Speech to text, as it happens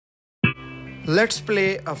Let's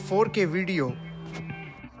play a 4K video. So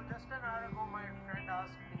just an hour ago, my friend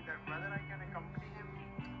asked me that whether I can accompany him.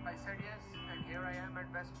 I said yes, and here I am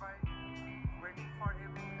at Best Buy, waiting for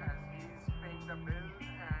him as he's paying the bill,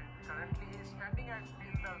 and currently he's standing in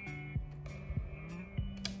the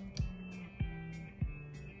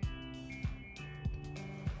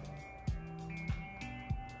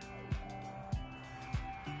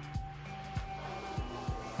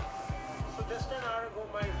So just an hour ago,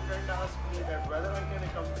 my friend asked me that whether I can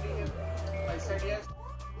accompany him. I said yes.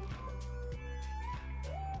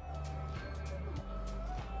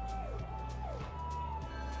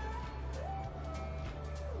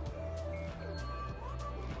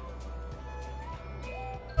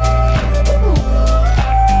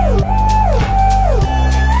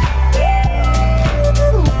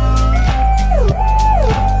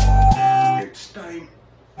 It's time.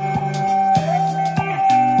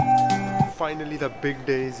 Finally the big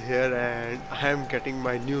day is here and I am getting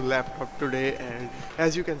my new laptop today, and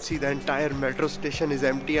as you can see the entire metro station is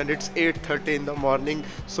empty and it's 8:30 in the morning,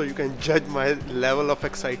 so you can judge my level of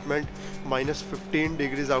excitement. Minus 15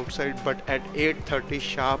 degrees outside, but at 8:30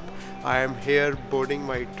 sharp I am here boarding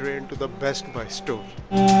my train to the Best Buy store.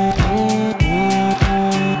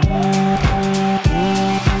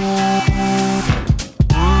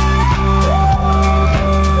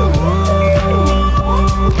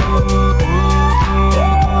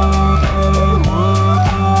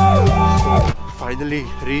 Finally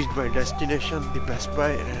reached my destination, the Best Buy,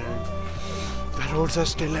 and the roads are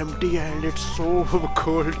still empty and it's so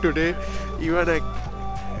cold today. Even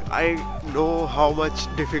I know how much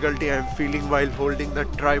difficulty I'm feeling while holding the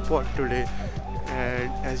tripod today.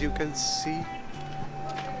 And as you can see,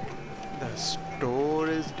 the store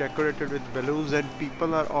is decorated with balloons and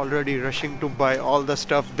people are already rushing to buy all the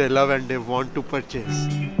stuff they love and they want to purchase.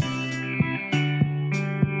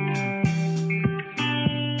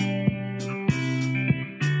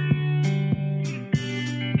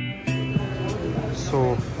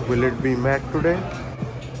 So will it be Mac today,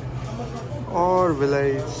 or will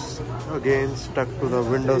I again stuck to the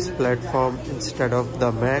Windows platform instead of the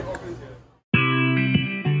Mac?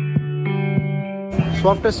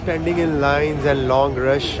 So after standing in lines and long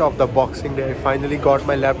rush of the Boxing Day, I finally got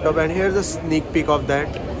my laptop, and here's a sneak peek of that.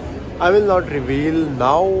 I will not reveal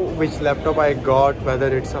now which laptop I got,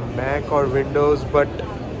 whether it's a Mac or Windows, but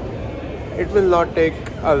it will not take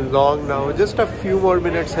a long now, just a few more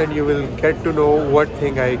minutes and you will get to know what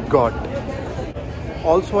thing I got.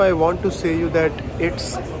 Also I want to say you that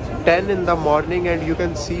it's 10 in the morning and you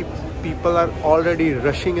can see people are already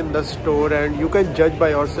rushing in the store, and you can judge by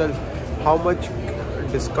yourself how much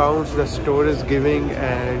discounts the store is giving,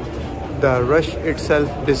 and the rush itself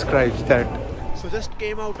describes that. So just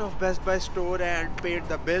came out of Best Buy store and paid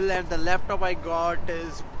the bill, and the laptop I got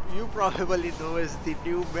is, you probably know, is the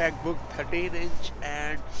new MacBook 13-inch,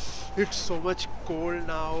 and it's so much cold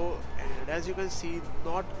now, and as you can see,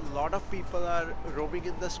 not a lot of people are roaming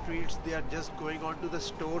in the streets. They are just going on to the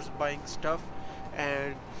stores buying stuff,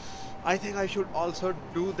 and I think I should also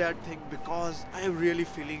do that thing because I am really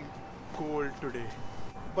feeling cold today.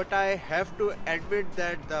 But I have to admit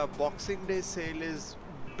that the Boxing Day sale is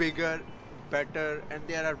bigger, better, and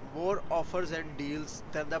there are more offers and deals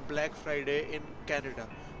than the Black Friday in Canada.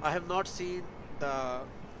 I have not seen the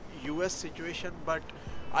US situation, but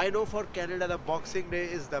I know for Canada the Boxing Day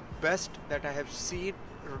is the best that I have seen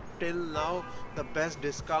till now. The best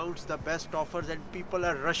discounts, the best offers, and people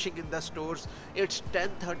are rushing in the stores. It's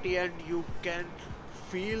 10:30 and you can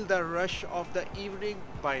feel the rush of the evening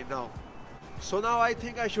by now. So now I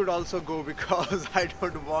think I should also go because I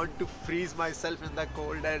don't want to freeze myself in the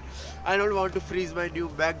cold, and I don't want to freeze my new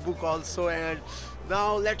MacBook also. And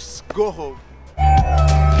now let's go home.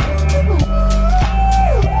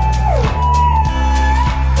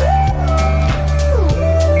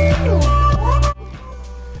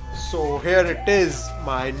 So here it is,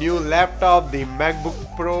 my new laptop, the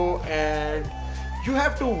MacBook Pro, and you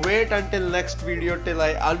have to wait until next video till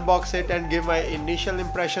I unbox it and give my initial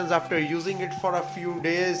impressions after using it for a few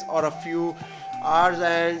days or a few hours.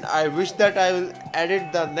 And I wish that I will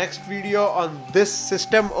edit the next video on this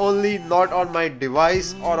system only, not on my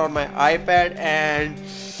device or on my iPad. And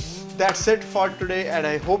that's it for today, and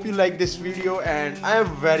I hope you like this video, and I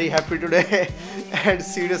am very happy today. And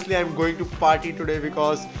seriously, I'm going to party today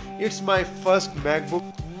because it's my first MacBook.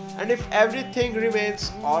 And if everything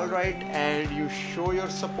remains alright and you show your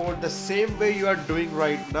support the same way you are doing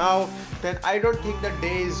right now, then I don't think the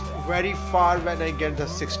day is very far when I get the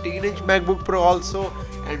 16-inch MacBook Pro also,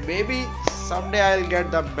 and maybe someday I'll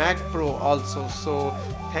get the Mac Pro also. So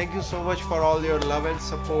thank you so much for all your love and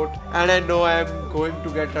support, and I know I am going to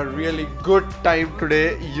get a really good time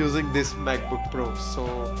today using this MacBook Pro.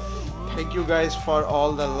 So thank you guys for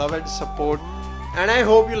all the love and support, and I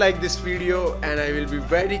hope you like this video, and I will be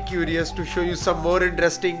very curious to show you some more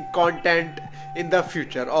interesting content in the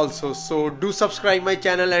future also. So do subscribe my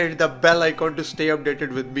channel and hit the bell icon to stay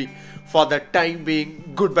updated with me. For the time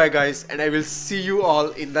being, goodbye guys, and I will see you all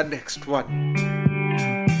in the next one.